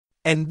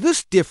And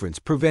this difference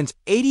prevents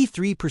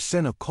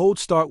 83% of cold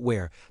start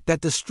wear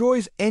that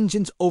destroys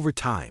engines over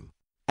time.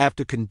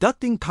 After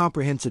conducting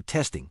comprehensive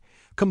testing,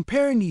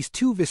 comparing these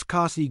two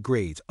viscosity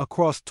grades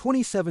across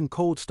 27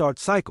 cold start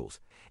cycles,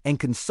 and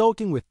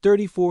consulting with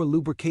 34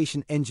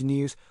 lubrication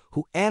engineers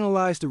who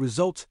analyzed the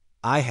results,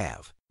 I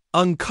have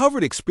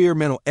uncovered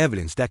experimental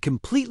evidence that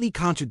completely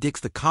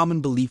contradicts the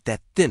common belief that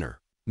thinner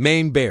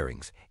main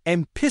bearings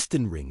and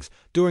piston rings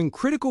during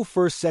critical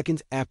first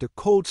seconds after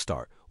cold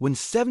start when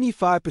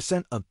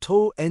 75% of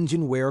total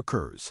engine wear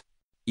occurs.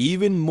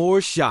 Even more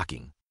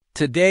shocking,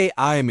 today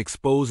I am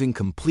exposing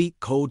complete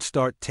cold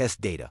start test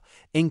data,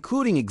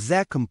 including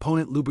exact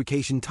component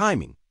lubrication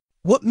timing.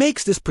 What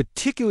makes this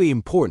particularly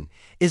important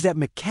is that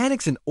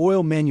mechanics and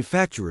oil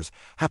manufacturers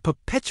have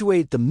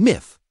perpetuated the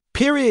myth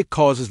period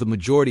causes the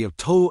majority of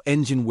total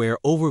engine wear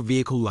over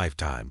vehicle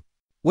lifetime.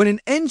 When an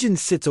engine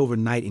sits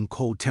overnight in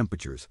cold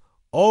temperatures,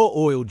 all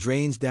oil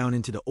drains down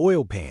into the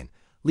oil pan,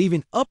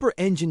 leaving upper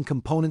engine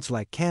components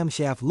like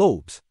camshaft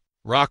lobes,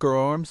 rocker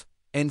arms,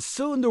 and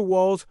cylinder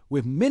walls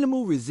with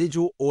minimal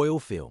residual oil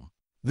film.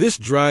 This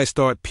dry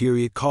start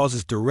period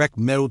causes direct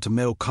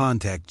metal-to-metal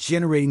contact,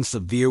 generating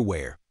severe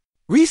wear.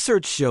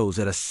 Research shows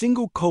that a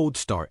single cold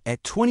start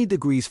at 20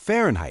 degrees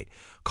Fahrenheit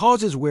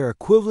causes wear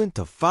equivalent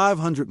to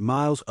 500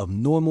 miles of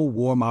normal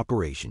warm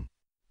operation.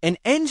 An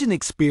engine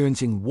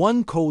experiencing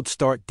one cold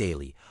start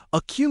daily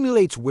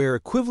accumulates wear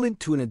equivalent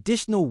to an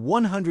additional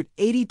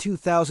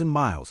 182,000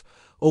 miles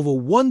over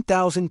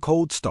 1,000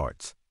 cold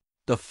starts.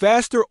 The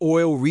faster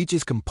oil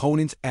reaches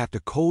components after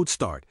cold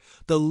start,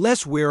 the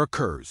less wear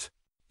occurs.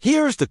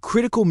 Here's the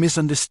critical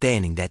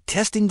misunderstanding that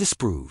testing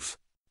disproves.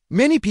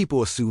 Many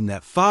people assume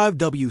that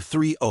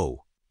 5W-30,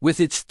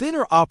 with its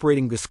thinner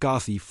operating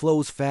viscosity,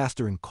 flows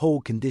faster in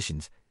cold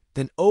conditions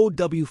than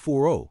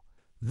 0W-40.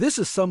 This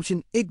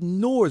assumption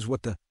ignores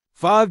what the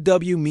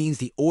 5W means.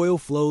 The oil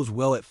flows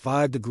well at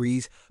 5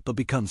 degrees but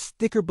becomes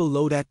thicker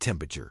below that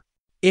temperature.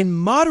 In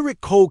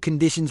moderate cold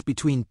conditions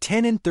between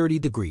 10 and 30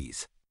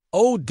 degrees,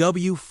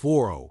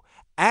 0W-40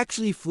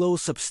 actually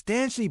flows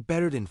substantially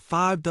better than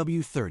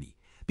 5W-30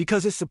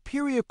 because its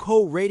superior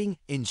cold rating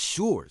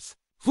ensures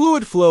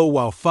fluid flow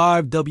while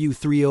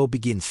 5W-30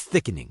 begins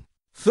thickening.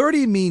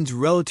 30 means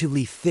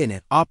relatively thin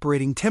at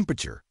operating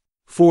temperature.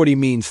 40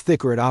 means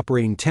thicker at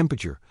operating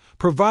temperature,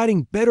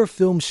 providing better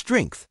film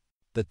strength.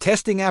 The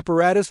testing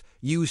apparatus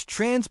used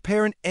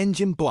transparent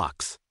engine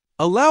blocks,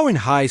 allowing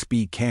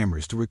high-speed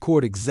cameras to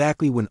record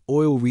exactly when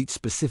oil reached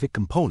specific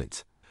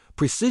components.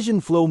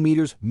 Precision flow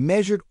meters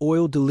measured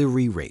oil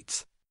delivery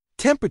rates.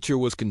 Temperature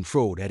was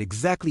controlled at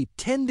exactly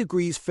 10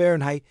 degrees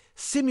Fahrenheit,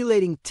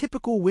 simulating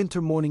typical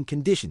winter morning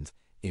conditions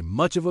in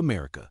much of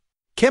America.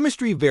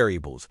 Chemistry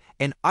variables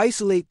and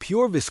isolate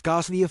pure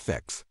viscosity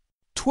effects.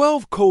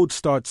 12 cold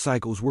start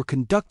cycles were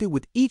conducted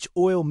with each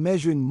oil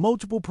measuring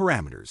multiple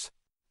parameters.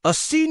 A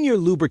senior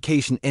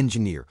lubrication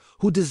engineer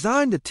who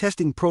designed the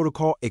testing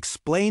protocol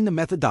explained the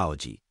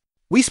methodology.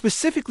 We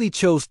specifically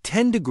chose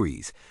 10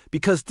 degrees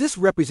because this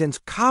represents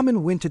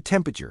common winter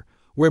temperature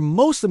where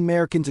most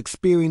Americans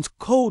experience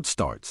cold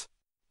starts.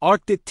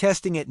 Arctic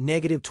testing at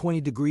negative 20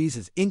 degrees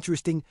is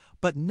interesting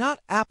but not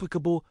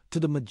applicable to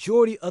the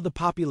majority of the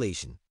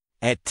population.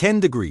 At 10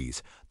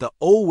 degrees, the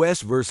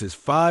O-West versus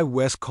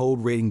 5-West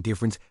cold rating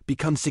difference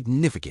becomes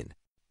significant.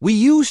 We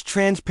use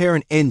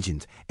transparent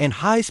engines and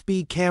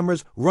high-speed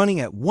cameras running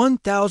at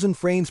 1,000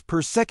 frames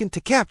per second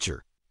to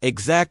capture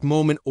exact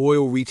moment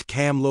oil reach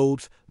cam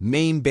lobes,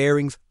 main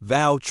bearings,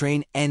 valve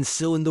train, and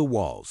cylinder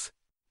walls.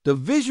 The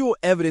visual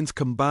evidence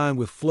combined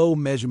with flow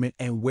measurement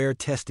and wear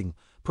testing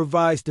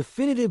provides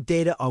definitive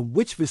data on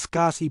which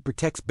viscosity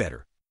protects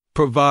better.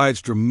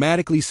 Provides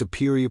dramatically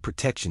superior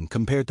protection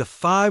compared to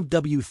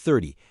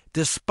 5W-30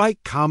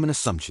 despite common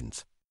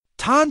assumptions.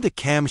 Time to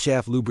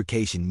camshaft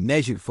lubrication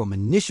measured from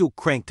initial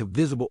crank to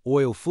visible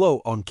oil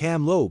flow on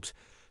cam lobes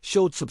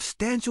showed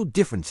substantial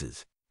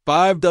differences.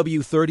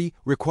 5W-30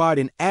 required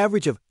an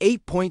average of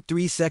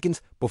 8.3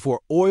 seconds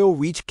before oil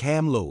reached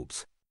cam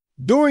lobes.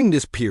 During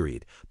this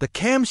period, the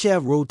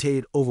camshaft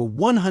rotated over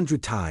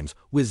 100 times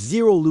with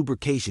zero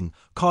lubrication,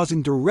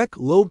 causing direct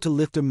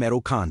lobe-to-lifter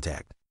metal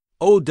contact.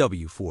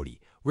 0W-40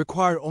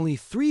 required only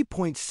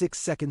 3.6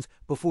 seconds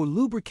before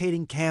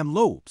lubricating cam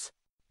lobes.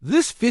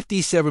 This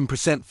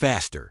 57%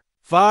 faster.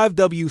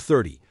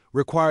 5W-30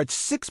 required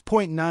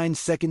 6.9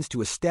 seconds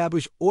to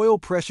establish oil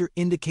pressure,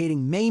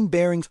 indicating main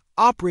bearings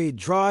operated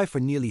dry for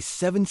nearly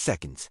 7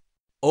 seconds.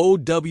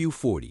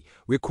 0W-40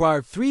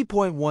 required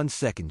 3.1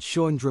 seconds,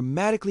 showing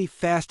dramatically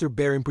faster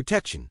bearing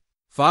protection.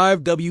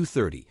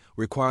 5W-30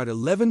 required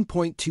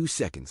 11.2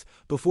 seconds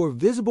before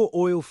visible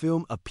oil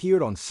film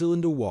appeared on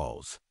cylinder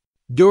walls.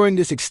 During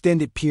this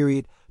extended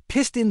period,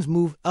 pistons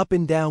moved up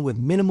and down with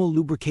minimal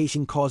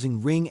lubrication,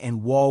 causing ring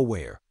and wall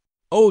wear.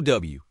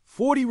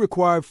 0W-40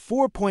 required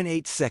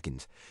 4.8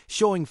 seconds,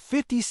 showing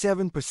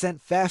 57%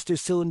 faster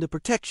cylinder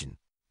protection.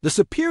 The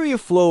superior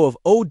flow of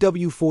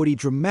 0W-40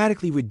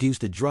 dramatically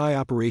reduced the dry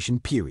operation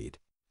period.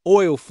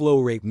 Oil flow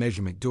rate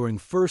measurement during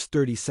first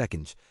 30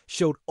 seconds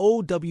showed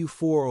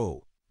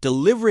 0W-40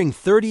 delivering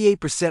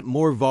 38%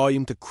 more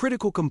volume to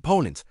critical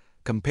components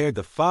compared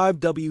to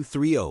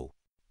 5W-30.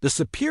 The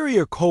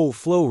superior cold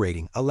flow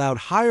rating allowed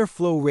higher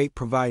flow rate,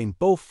 providing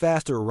both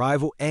faster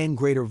arrival and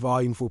greater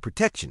volume for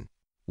protection.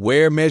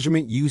 Wear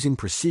measurement using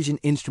precision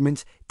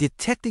instruments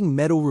detecting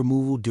metal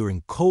removal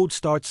during cold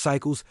start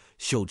cycles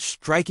showed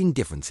striking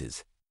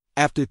differences.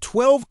 After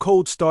 12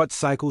 cold start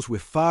cycles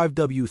with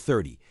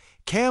 5W-30,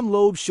 cam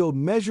lobes showed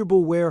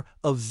measurable wear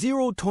of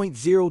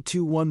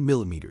 0.021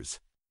 millimeters.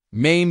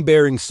 Main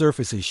bearing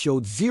surfaces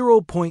showed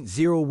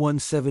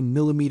 0.017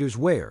 millimeters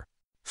wear.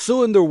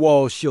 Cylinder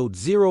walls showed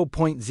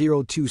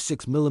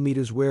 0.026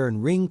 millimeters wear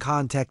in ring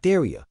contact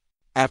area.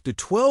 After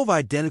 12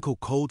 identical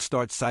cold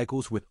start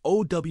cycles with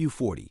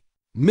 0W-40,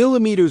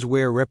 millimeters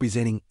wear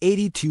representing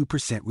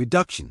 82%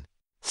 reduction.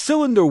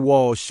 Cylinder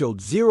walls showed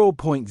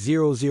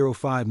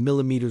 0.005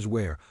 millimeters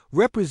wear,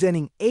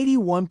 representing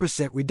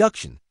 81%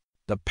 reduction.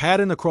 The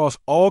pattern across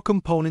all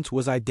components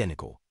was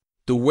identical.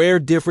 The wear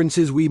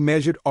differences we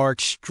measured are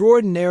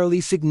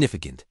extraordinarily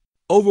significant.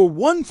 Over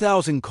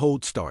 1,000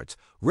 cold starts,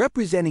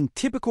 representing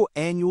typical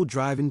annual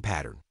driving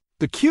pattern.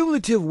 The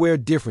cumulative wear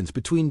difference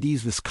between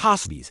these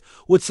viscosities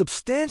would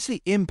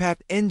substantially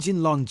impact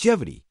engine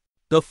longevity.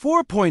 The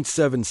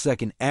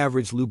 4.7-second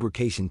average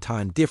lubrication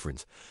time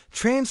difference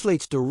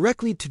translates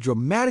directly to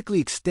dramatically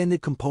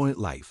extended component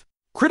life.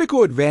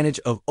 Critical advantage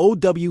of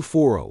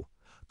 0W-40: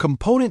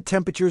 component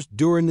temperatures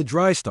during the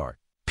dry start.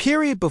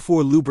 Period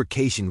before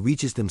lubrication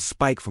reaches them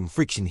spike from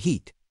friction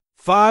heat.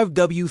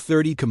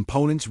 5W-30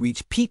 components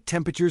reach peak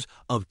temperatures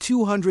of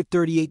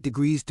 238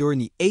 degrees during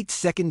the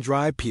 8-second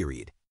dry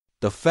period.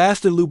 The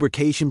faster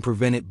lubrication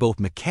prevented both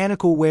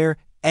mechanical wear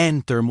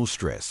and thermal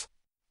stress.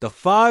 The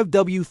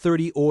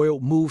 5W-30 oil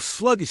moves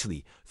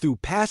sluggishly through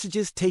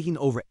passages, taking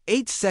over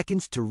 8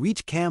 seconds to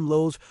reach cam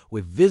lobes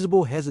with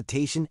visible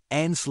hesitation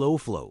and slow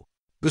flow.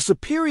 The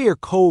superior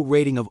cold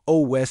rating of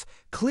OS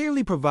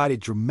clearly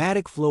provided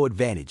dramatic flow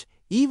advantage,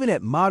 even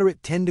at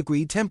moderate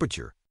 10-degree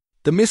temperature.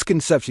 The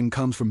misconception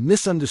comes from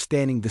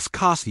misunderstanding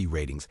viscosity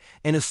ratings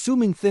and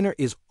assuming thinner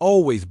is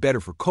always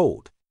better for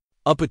cold.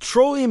 A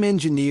petroleum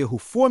engineer who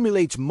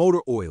formulates motor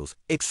oils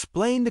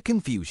explained the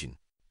confusion.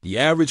 The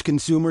average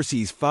consumer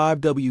sees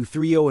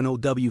 5W-30 and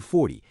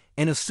 0W-40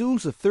 and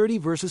assumes the 30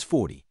 versus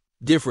 40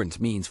 difference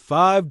means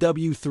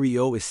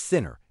 5W-30 is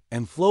thinner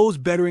and flows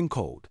better in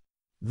cold.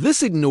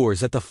 This ignores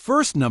that the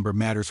first number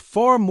matters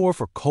far more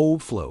for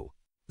cold flow.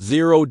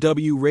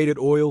 0W rated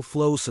oil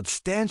flows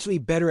substantially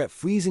better at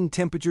freezing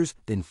temperatures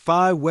than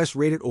 5W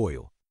rated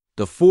oil.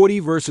 The 40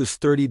 versus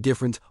 30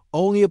 difference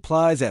only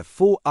applies at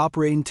full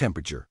operating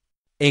temperature.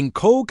 In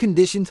cold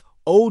conditions,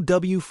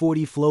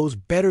 0W-40 flows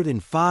better than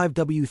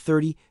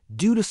 5W-30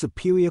 due to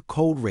superior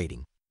cold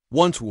rating.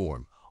 Once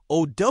warm,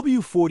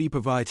 0W-40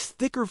 provides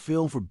thicker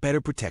film for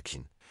better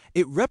protection.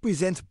 It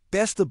represents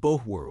best of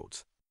both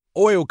worlds.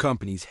 Oil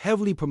companies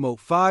heavily promote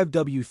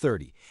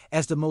 5W-30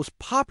 as the most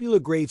popular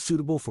grade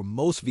suitable for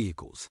most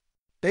vehicles.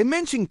 They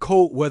mention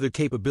cold weather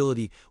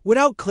capability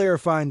without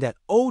clarifying that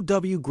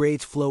 0W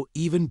grades flow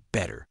even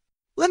better.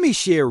 Let me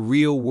share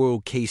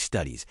real-world case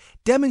studies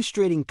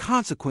demonstrating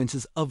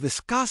consequences of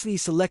viscosity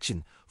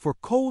selection for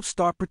cold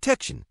start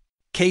protection.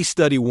 Case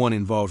study 1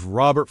 involves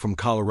Robert from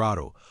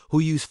Colorado, who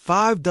used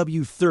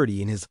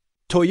 5W-30 in his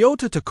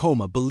Toyota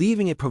Tacoma,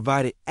 believing it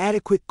provided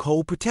adequate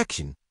cold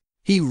protection.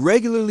 He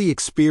regularly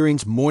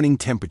experienced morning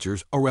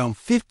temperatures around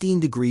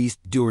 15 degrees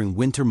during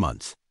winter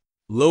months.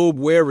 Lobe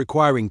wear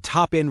requiring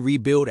top-end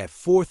rebuild at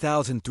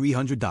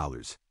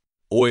 $4,300.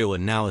 Oil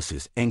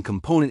analysis and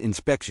component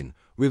inspection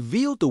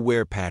revealed the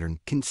wear pattern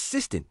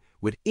consistent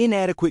with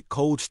inadequate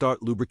cold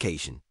start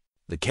lubrication.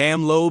 The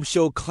cam lobes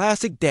showed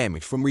classic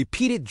damage from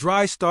repeated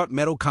dry start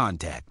metal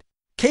contact.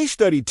 Case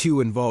study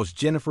 2 involves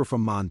Jennifer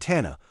from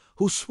Montana,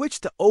 who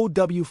switched to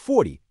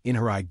 0W-40 in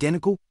her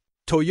identical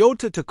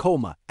Toyota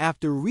Tacoma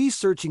after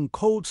researching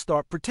cold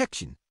start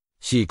protection.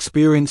 She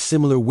experienced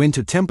similar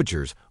winter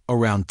temperatures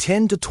around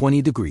 10 to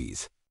 20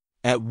 degrees.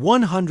 At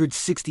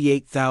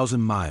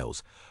 168,000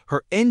 miles,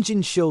 her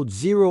engine showed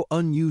zero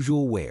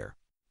unusual wear.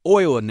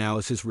 Oil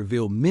analysis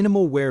revealed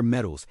minimal wear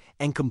metals,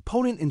 and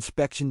component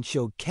inspection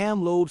showed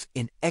cam lobes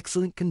in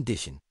excellent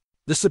condition.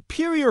 The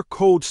superior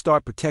cold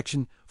start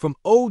protection from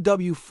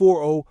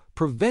 0W-40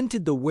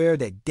 prevented the wear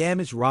that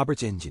damaged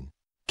Robert's engine.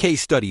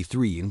 Case study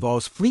 3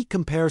 involves fleet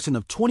comparison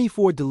of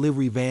 24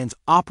 delivery vans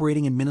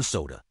operating in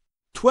Minnesota.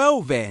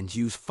 12 vans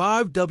use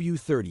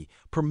 5W-30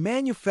 per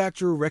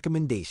manufacturer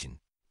recommendation.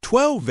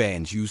 12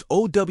 vans use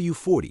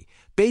 0W-40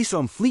 based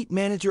on fleet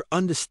manager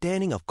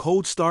understanding of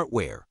cold start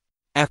wear.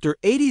 After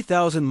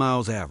 80,000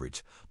 miles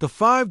average, the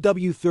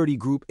 5W-30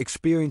 group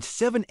experienced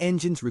 7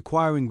 engines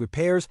requiring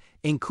repairs,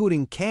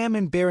 including cam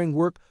and bearing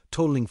work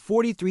totaling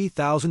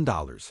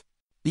 $43,000.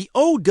 The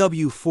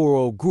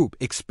 0W-40 group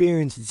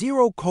experienced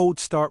 0 cold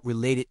start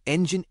related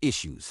engine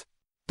issues.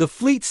 The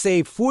fleet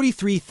saved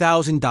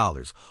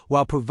 $43,000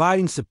 while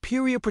providing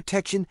superior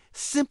protection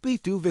simply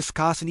through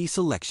viscosity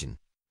selection.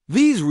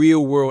 These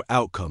real-world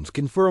outcomes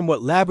confirm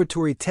what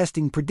laboratory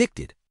testing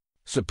predicted.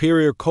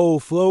 Superior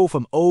cold flow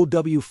from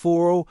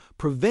 0W-40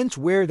 prevents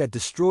wear that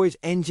destroys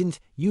engines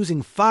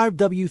using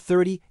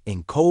 5W-30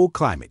 in cold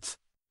climates.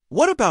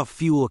 What about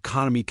fuel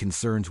economy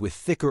concerns with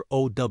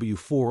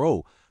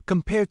thicker0W-40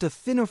 compared to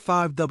thinner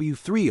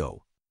 5W-30?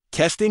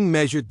 Testing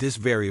measured this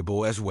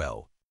variable as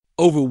well.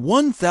 Over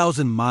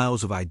 1,000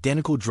 miles of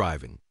identical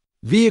driving,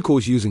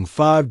 vehicles using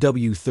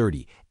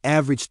 5W-30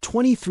 averaged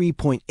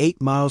 23.8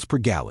 miles per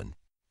gallon.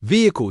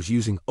 Vehicles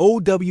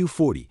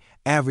using0W-40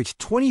 averaged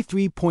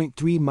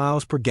 23.3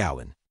 miles per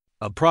gallon.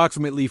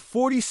 Approximately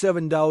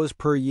 $47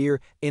 per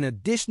year in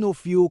additional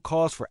fuel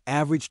costs for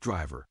average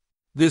driver.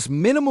 This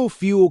minimal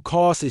fuel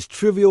cost is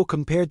trivial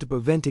compared to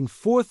preventing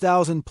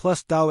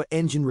 $4,000+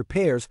 engine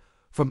repairs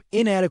from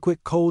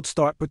inadequate cold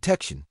start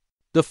protection.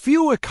 The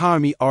fuel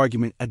economy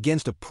argument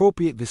against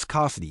appropriate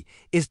viscosity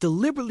is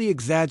deliberately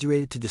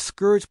exaggerated to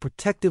discourage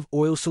protective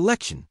oil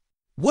selection.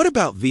 What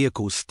about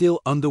vehicles still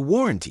under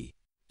warranty?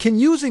 Can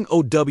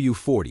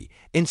using0W-40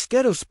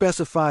 instead of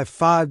specified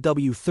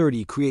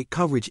 5W-30 create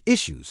coverage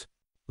issues?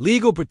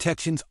 Legal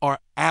protections are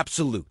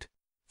absolute.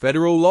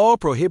 Federal law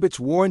prohibits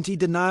warranty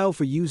denial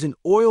for using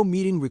oil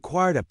meeting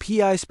required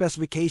PI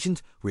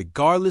specifications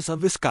regardless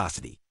of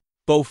viscosity.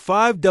 Both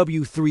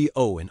 5W-30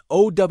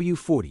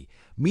 and0W-40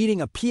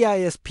 meeting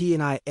PISP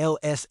and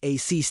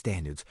ILSAC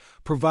standards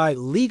provide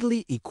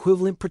legally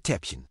equivalent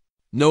protection.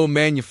 No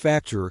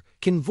manufacturer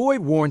can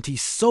void warranty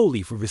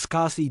solely for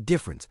viscosity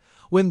difference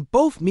when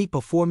both meet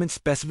performance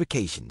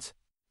specifications.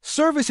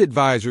 Service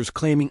advisors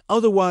claiming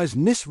otherwise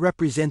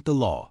misrepresent the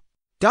law.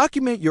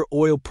 Document your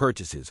oil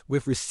purchases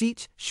with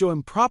receipts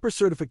showing proper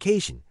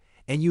certification,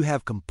 and you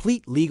have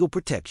complete legal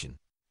protection.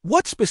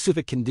 What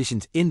specific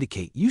conditions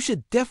indicate you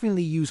should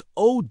definitely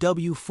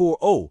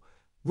use0W-40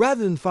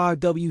 rather than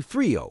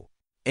 5W-30?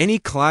 Any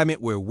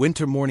climate where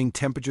winter morning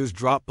temperatures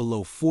drop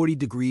below 40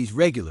 degrees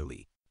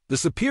regularly. The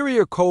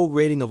superior cold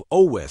rating of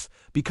OS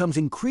becomes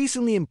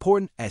increasingly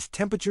important as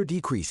temperature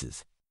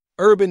decreases.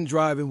 Urban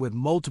driving with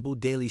multiple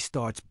daily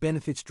starts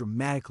benefits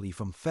dramatically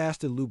from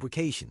faster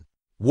lubrication.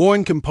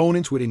 Worn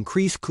components with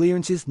increased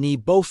clearances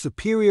need both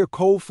superior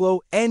cold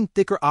flow and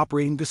thicker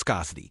operating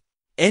viscosity.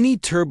 Any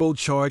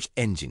turbocharged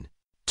engine.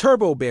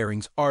 Turbo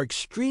bearings are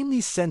extremely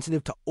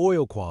sensitive to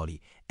oil quality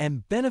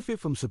and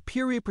benefit from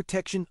superior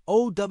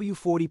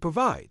protection0W-40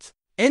 provides.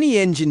 Any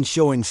engine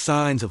showing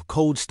signs of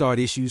cold start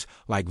issues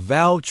like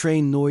valve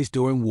train noise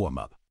during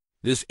warm-up.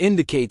 This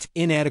indicates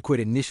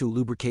inadequate initial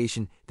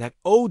lubrication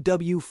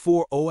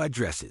that0W-40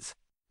 addresses.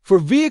 For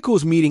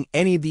vehicles meeting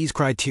any of these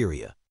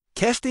criteria,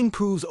 testing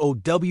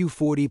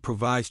proves0W-40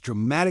 provides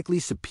dramatically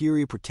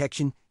superior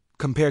protection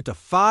compared to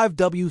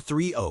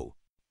 5W-30.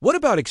 What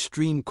about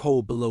extreme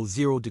cold below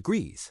 0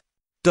 degrees?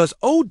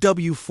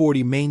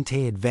 Does0W-40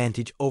 maintain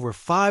advantage over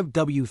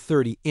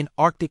 5W-30 in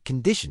Arctic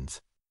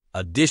conditions?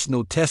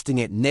 Additional testing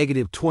at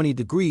 -20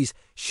 degrees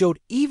showed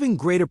even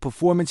greater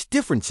performance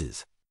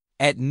differences.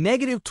 At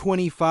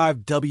 -20,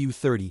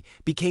 5W-30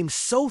 became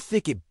so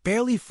thick it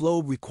barely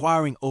flowed,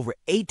 requiring over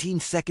 18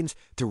 seconds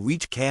to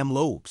reach cam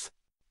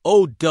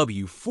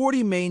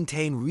lobes.0W-40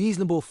 maintained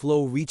reasonable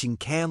flow, reaching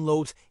cam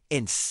lobes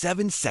in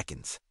 7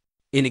 seconds.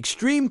 In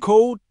extreme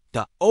cold,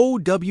 the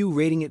OW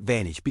rating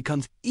advantage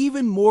becomes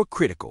even more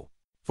critical.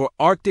 For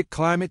Arctic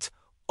climates,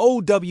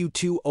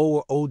 OW-20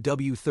 or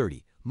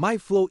OW-30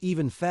 might flow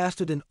even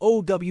faster than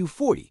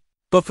OW-40.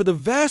 But for the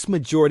vast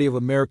majority of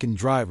American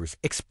drivers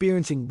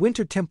experiencing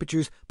winter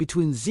temperatures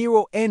between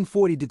 0 and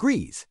 40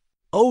 degrees,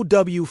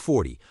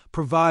 OW-40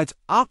 provides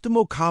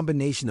optimal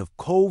combination of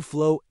cold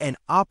flow and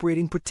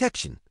operating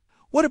protection.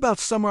 What about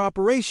summer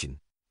operation?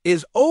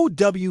 Is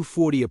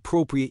OW-40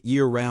 appropriate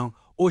year-round,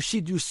 or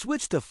should you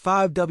switch to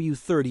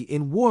 5W-30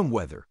 in warm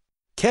weather?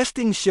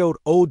 Testing showed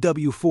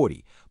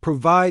OW-40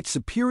 provides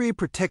superior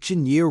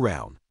protection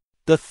year-round.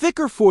 The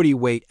thicker 40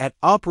 weight at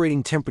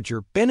operating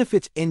temperature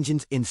benefits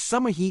engines in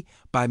summer heat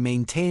by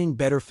maintaining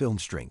better film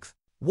strength.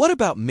 What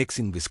about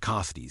mixing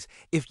viscosities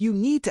if you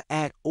need to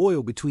add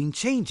oil between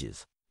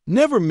changes?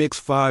 Never mix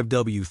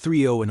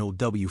 5W-30 and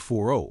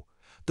OW-40.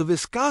 The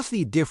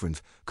viscosity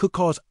difference could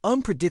cause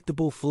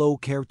unpredictable flow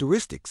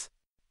characteristics.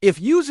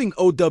 If using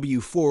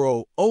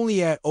OW-40,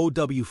 only add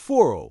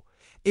OW-40.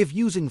 If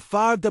using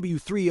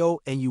 5W-30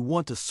 and you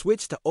want to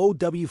switch to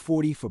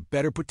OW-40 for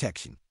better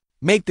protection.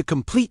 Make the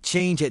complete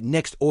change at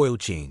next oil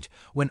change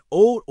when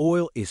old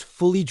oil is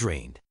fully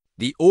drained.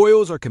 The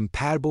oils are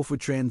compatible for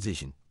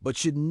transition, but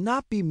should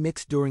not be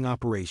mixed during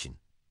operation.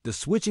 The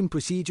switching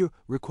procedure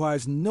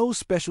requires no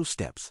special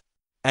steps.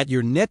 At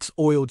your next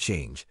oil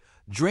change,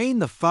 drain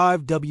the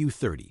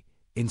 5W-30,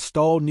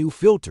 install new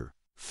filter,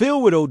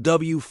 fill with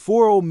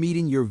OW-40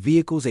 meeting your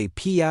vehicle's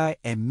API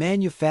and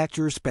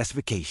manufacturer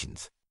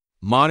specifications.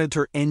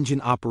 Monitor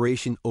engine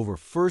operation over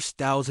first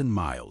 1,000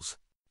 miles.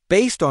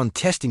 Based on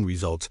testing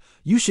results,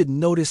 you should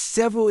notice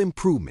several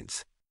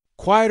improvements.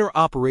 Quieter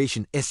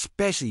operation,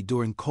 especially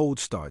during cold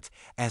starts,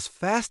 as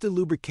faster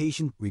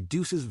lubrication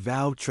reduces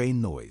valve train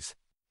noise.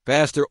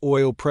 Faster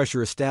oil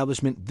pressure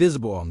establishment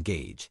visible on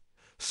gauge.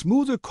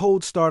 Smoother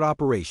cold start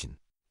operation.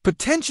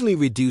 Potentially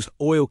reduced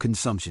oil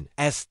consumption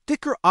as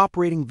thicker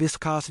operating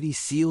viscosity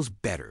seals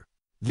better.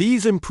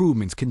 These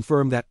improvements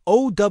confirm that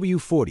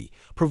OW-40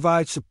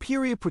 provides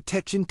superior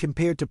protection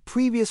compared to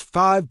previous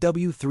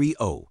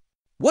 5W-30.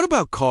 What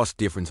about cost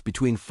difference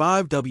between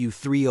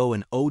 5W-30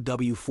 and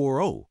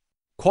 0W-40?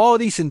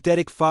 Quality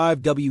synthetic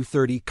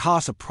 5W-30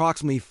 costs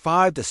approximately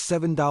 $5 to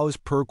 $7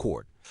 per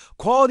quart.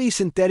 Quality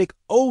synthetic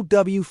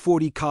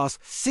 0W-40 costs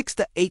 $6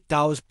 to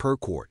 $8 per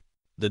quart.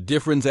 The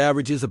difference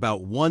averages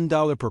about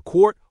 $1 per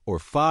quart or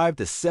 $5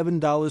 to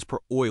 $7 per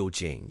oil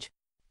change.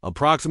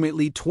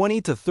 Approximately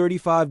 $20 to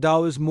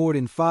 $35 more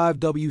than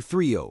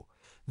 5W-30.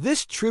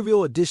 This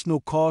trivial additional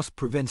cost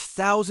prevents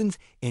thousands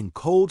in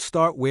cold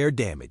start wear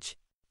damage.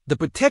 The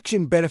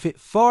protection benefit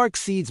far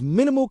exceeds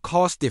minimal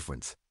cost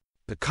difference.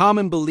 The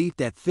common belief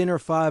that thinner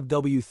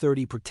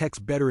 5W-30 protects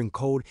better in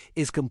cold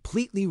is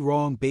completely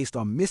wrong based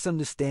on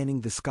misunderstanding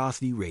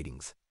viscosity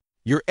ratings.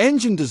 Your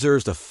engine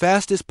deserves the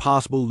fastest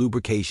possible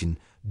lubrication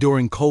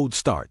during cold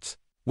starts,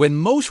 when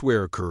most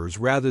wear occurs,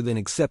 rather than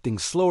accepting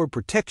slower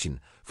protection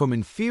from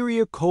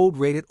inferior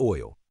cold-rated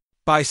oil.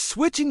 By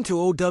switching to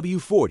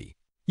 0W-40,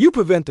 you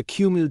prevent the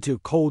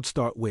cumulative cold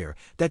start wear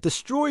that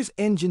destroys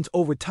engines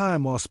over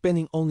time while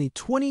spending only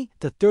 $20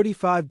 to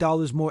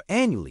 $35 more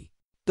annually.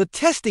 The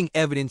testing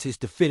evidence is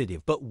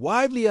definitive but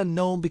widely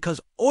unknown because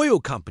oil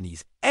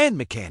companies and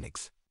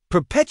mechanics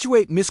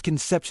perpetuate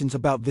misconceptions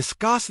about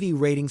viscosity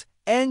ratings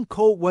and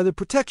cold weather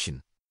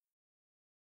protection.